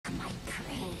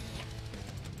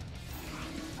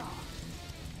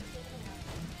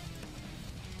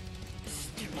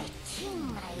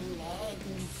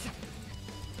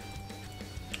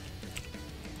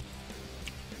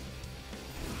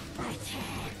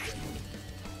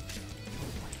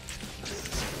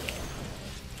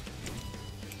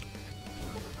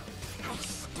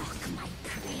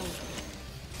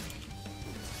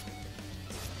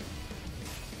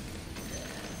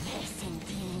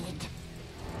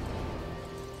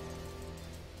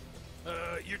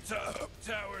Your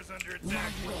tower's under My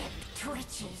attack. web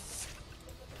twitches.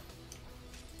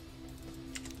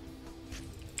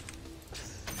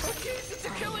 Okay, it's a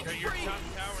killing Your spree! top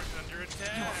tower's under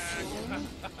attack.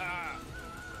 My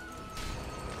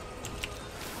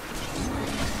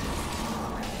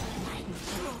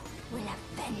you will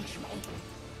avenge me.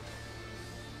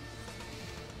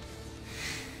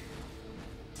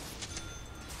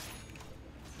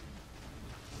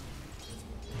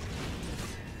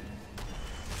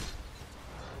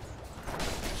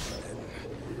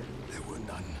 There were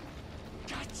none.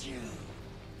 Got you.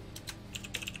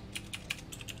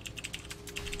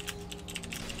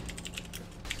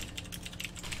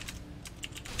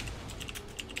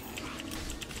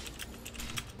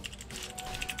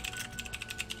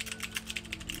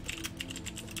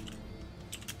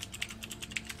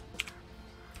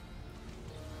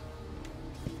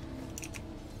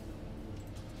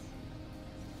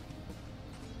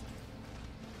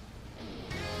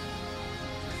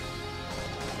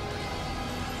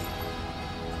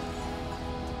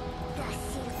 The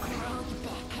Silk Road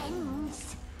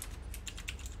beckons.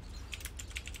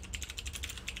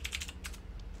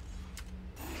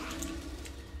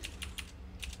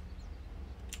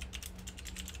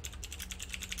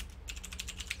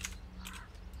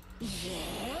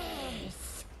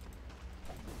 Yes.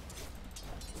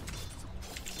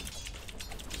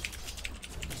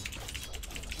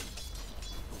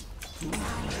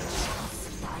 None shall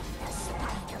spite the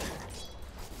spider.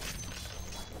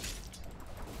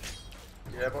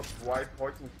 Yeah, but why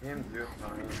poison him, dude?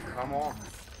 I mean, come on.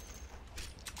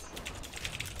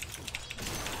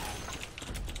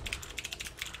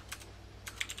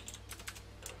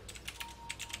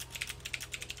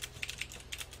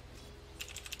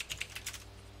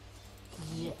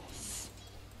 Yes.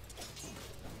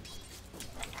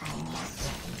 I'm not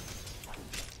ready.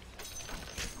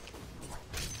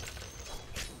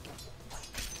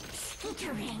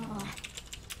 Skittering.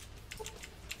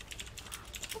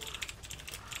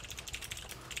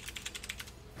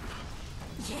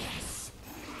 Yes.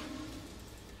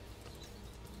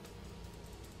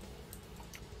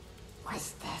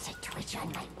 Was that a twitch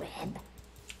on my web?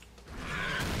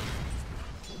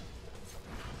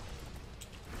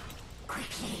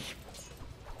 Quickly.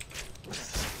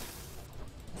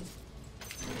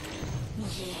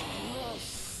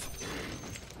 Yes.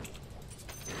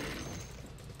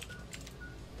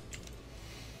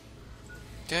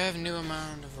 Do I have a new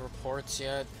amount of reports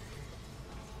yet?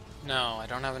 No, I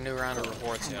don't have a new round of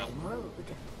reports yet. Rude.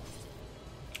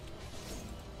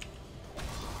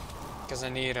 Because I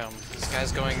need him. This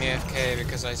guy's going AFK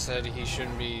because I said he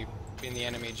shouldn't be in the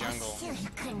enemy jungle.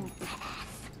 Silken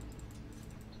path.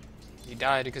 He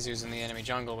died because he was in the enemy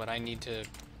jungle, but I need to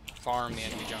farm the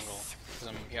enemy jungle. Because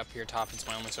I'm up here top, it's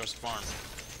my only source of farm.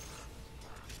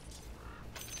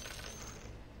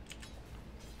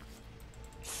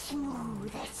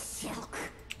 Smooth as silk.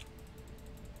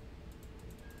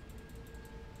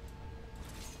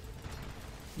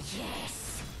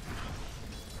 Yes.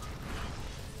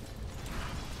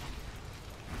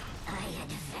 I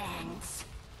advance.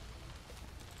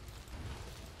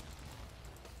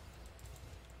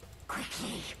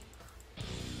 Quickly.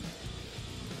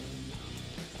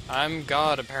 I'm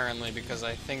God, apparently, because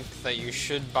I think that you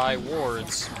should buy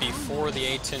wards before the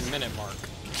 18-minute mark.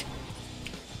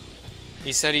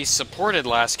 He said he supported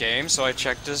last game, so I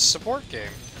checked his support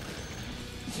game.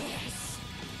 Yes.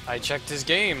 I checked his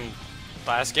game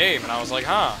last game, and I was like,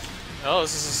 huh, oh,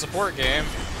 this is a support game,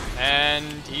 and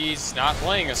he's not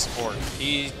playing a support.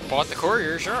 He bought the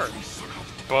courier, sure,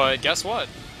 but guess what?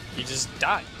 He just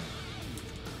died.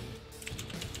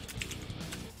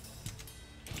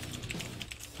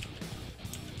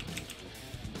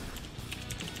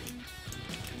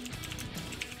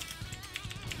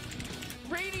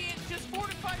 Radiant just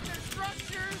fortified their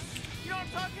structures! You know what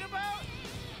I'm talking about?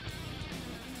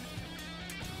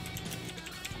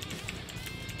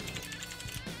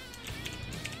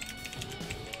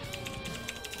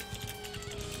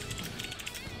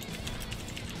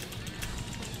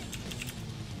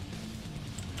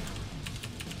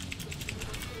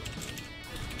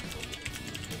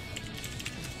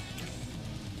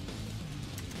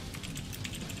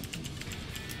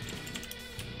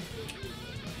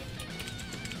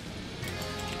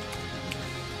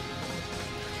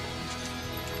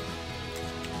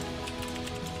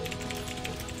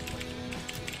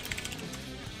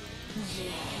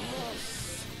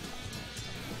 Yes.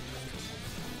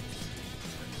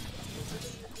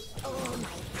 Oh, my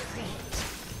print.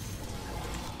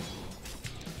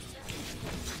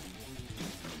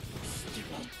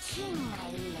 Stretching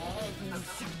my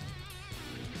legs.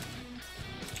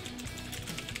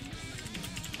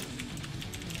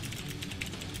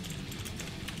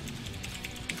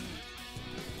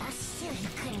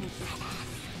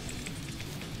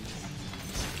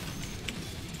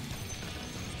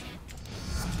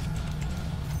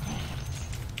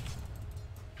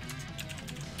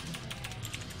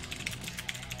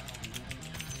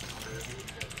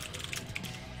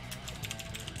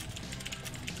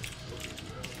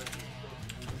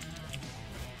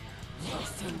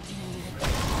 Yes, indeed.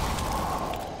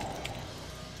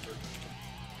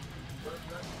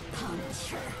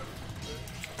 Puncture.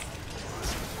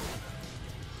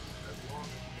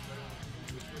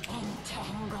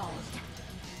 Entangled.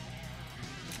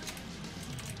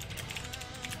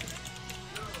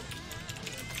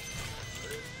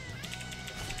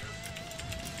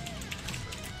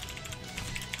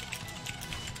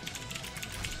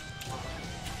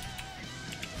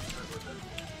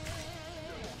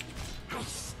 I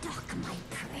stalk my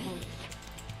prey.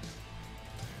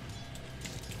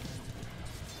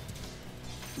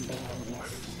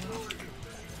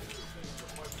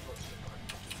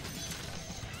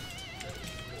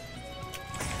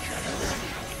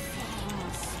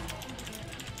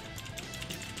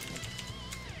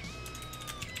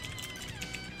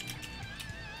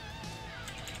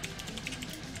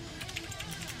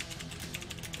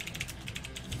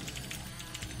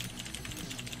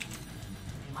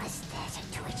 Was that a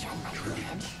twitch on my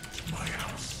head? My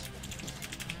house.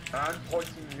 And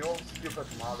pointing your stupid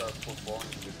mother for born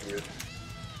with you.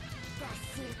 The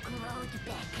Silk Road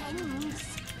beckons.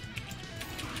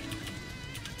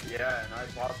 Yeah, and I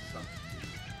bought some.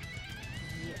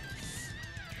 Yes.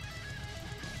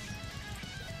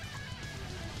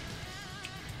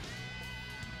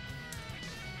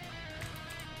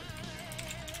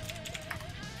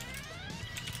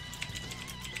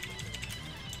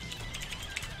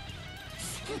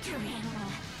 Skittering.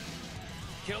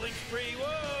 Killing spree,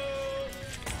 whoa!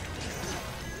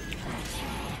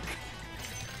 Attack.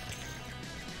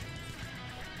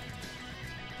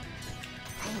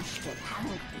 Pinched it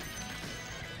hungry.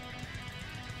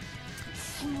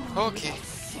 Smooth Okay. as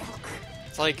silk.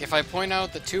 It's like if I point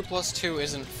out that 2 plus 2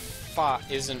 isn't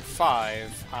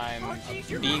 5, I'm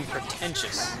being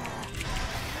pretentious.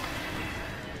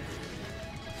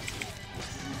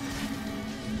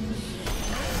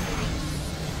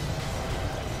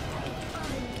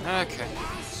 Okay,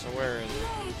 so where is it?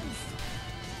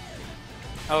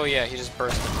 Oh yeah, he just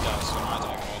burst into dust, so I'm not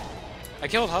talking about it. I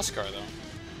killed Huskar though.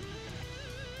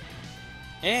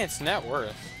 And it's net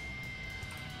worth.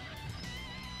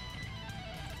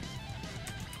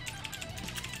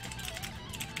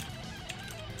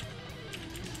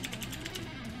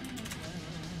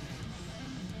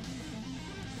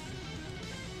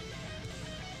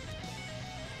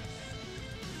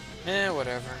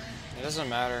 Whatever. It doesn't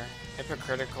matter.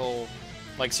 Hypocritical.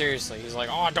 Like, seriously. He's like,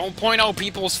 oh, don't point out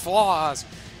people's flaws!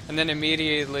 And then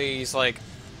immediately he's like,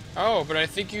 oh, but I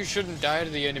think you shouldn't die to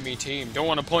the enemy team. Don't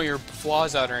want to point your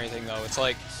flaws out or anything, though. It's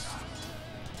like,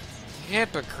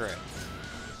 hypocrite.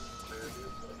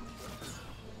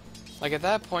 Like, at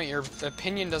that point, your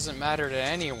opinion doesn't matter to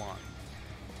anyone.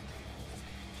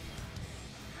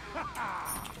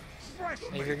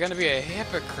 If you're gonna be a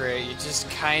hypocrite, you just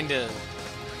kinda...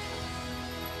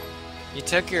 You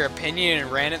took your opinion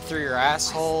and ran it through your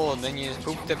asshole, and then you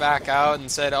pooped it back out and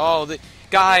said, oh,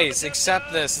 guys,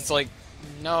 accept this. It's like,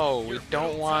 no, we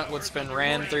don't want what's been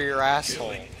ran through your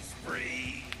asshole.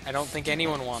 I don't think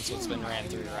anyone wants what's been ran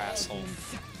through your asshole.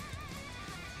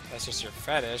 That's just your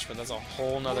fetish, but that's a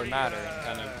whole nother matter. It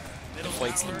kind of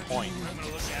deflates the point.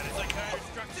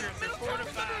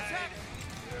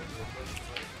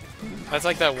 That's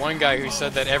like that one guy who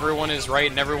said that everyone is right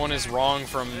and everyone is wrong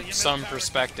from some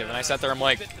perspective. And I sat there, I'm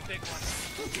like,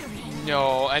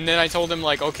 no. And then I told him,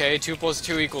 like, okay, 2 plus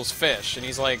 2 equals fish. And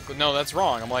he's like, no, that's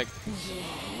wrong. I'm like,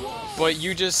 but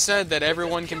you just said that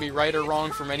everyone can be right or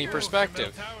wrong from any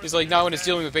perspective. He's like, no, when it's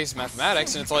dealing with basic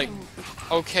mathematics. And it's like,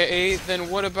 okay, then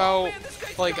what about,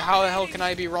 like, how the hell can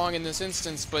I be wrong in this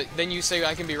instance? But then you say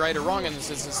I can be right or wrong in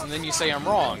this instance, and then you say I'm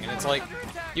wrong. And it's like,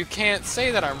 you can't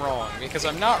say that I'm wrong, because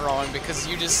I'm not wrong, because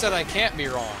you just said I can't be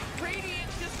wrong.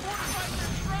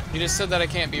 You just said that I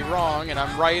can't be wrong, and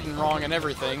I'm right and wrong and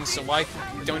everything, so why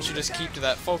don't you just keep to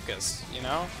that focus, you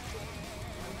know?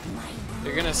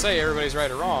 You're gonna say everybody's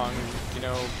right or wrong, you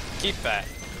know, keep that.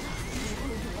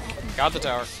 Got the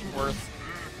tower. Worth.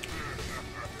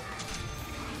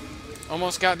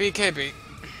 Almost got BKB.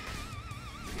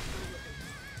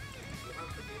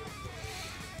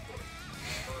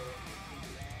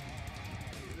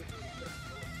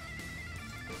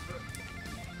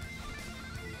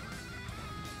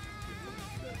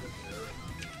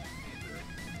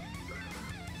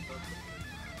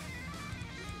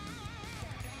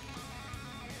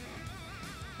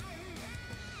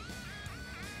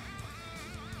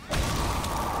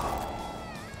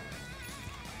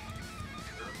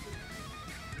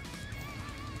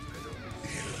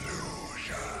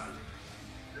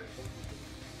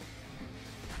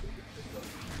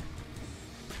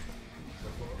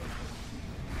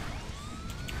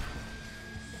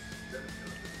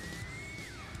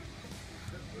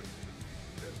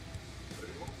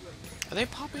 Are they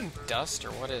popping dust, or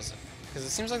what is it? Because it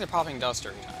seems like they're popping dust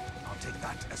every time. I'll take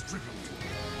that as tribute.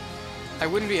 I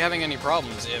wouldn't be having any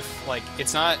problems if, like,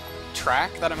 it's not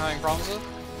track that I'm having problems with.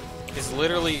 It's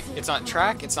literally, it's not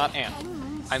track, it's not amp.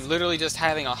 I'm literally just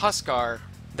having a Huskar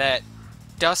that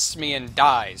dusts me and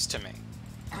dies to me.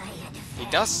 He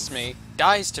dusts me,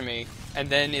 dies to me, and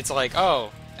then it's like,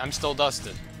 oh, I'm still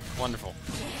dusted. Wonderful.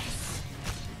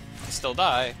 I still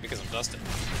die because I'm dusted.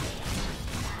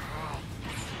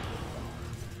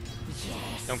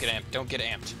 Don't get amped. Don't get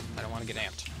amped. I don't want to get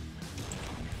amped.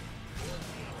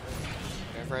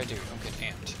 Whatever I do, don't get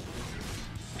amped.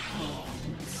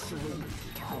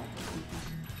 Oh,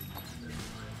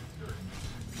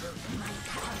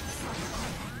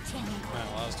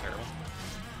 well, that was terrible.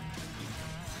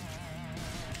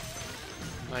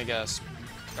 I guess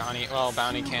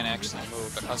Bounty can't actually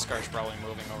move, but Huskar's probably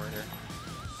moving over here.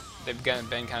 They've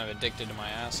been kind of addicted to my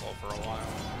asshole for a while.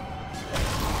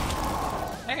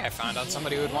 Hey, I found out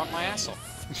somebody who would want my asshole.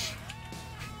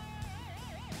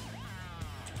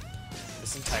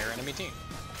 This entire enemy team.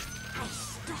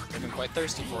 They've been quite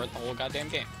thirsty for it the whole goddamn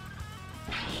game.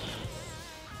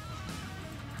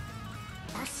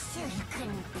 A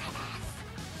silken path.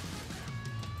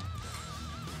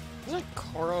 Doesn't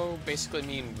Koro basically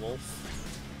mean wolf?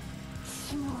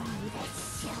 Smooth as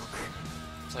silk.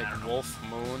 It's like Wolf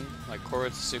Moon, like Koro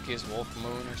Tsuki's Wolf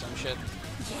Moon or some shit.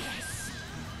 Yes.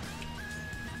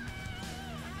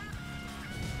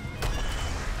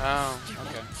 Oh,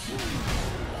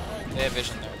 okay. They have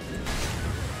vision there.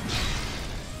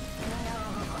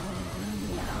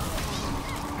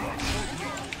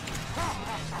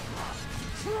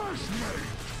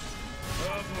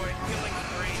 Oh boy, killing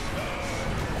spree.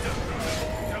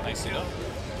 Nice enough.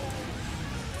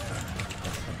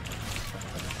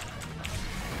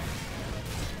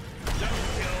 Double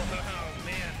kill. Oh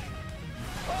man.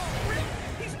 Oh, Rick,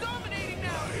 he's dominating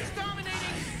now. He's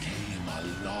dominating. Came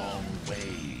a long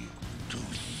way to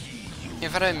see you.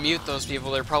 If I didn't mute those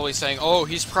people, they're probably saying, oh,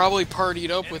 he's probably partied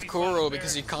up with Koro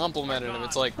because he complimented him.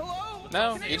 It's like, Hello?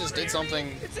 no, Is he just anyone did hear me?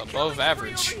 something It's a above killing spree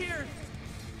average. over here.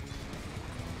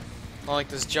 Well, like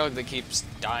this jug that keeps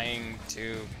dying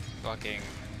to fucking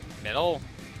middle.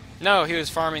 No, he was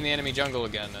farming the enemy jungle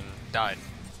again and died.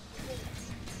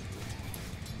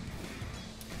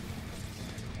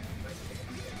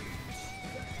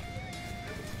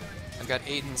 I've got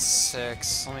 8 and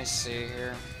 6. Let me see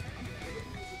here.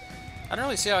 I don't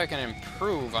really see how I can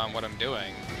improve on what I'm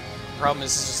doing. The problem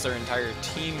is, it's just their entire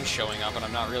team showing up and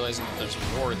I'm not realizing that there's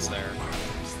wards there.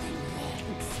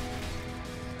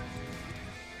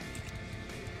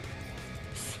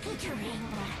 Skittering.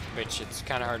 Which it's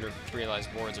kind of hard to realize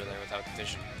wards are there without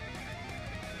vision.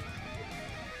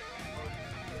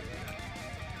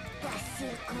 The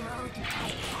Silk Road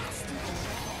I cast my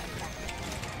web.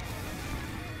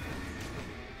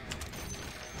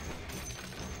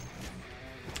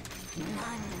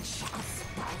 None shall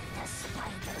spite the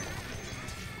spider.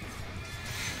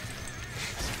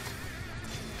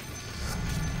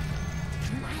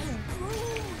 My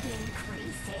brood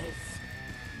increases.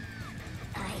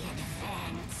 I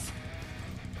advance.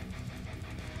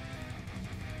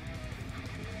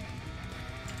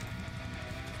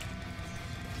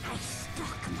 I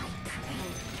stalk my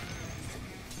prey.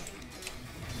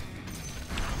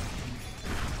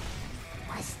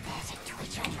 Was there a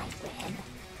twitch on my web?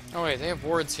 Oh wait, they have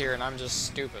wards here and I'm just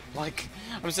stupid. Like,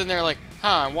 I'm sitting there like,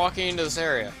 I'm walking into this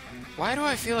area. Why do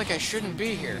I feel like I shouldn't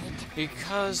be here?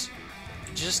 Because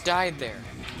just died there.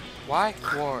 Why?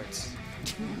 Wards.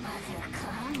 Mother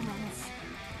comes.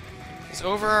 This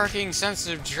overarching sense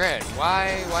of dread.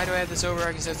 Why do I have this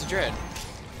overarching sense of dread?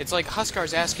 It's like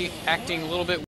Huskar's acting a little bit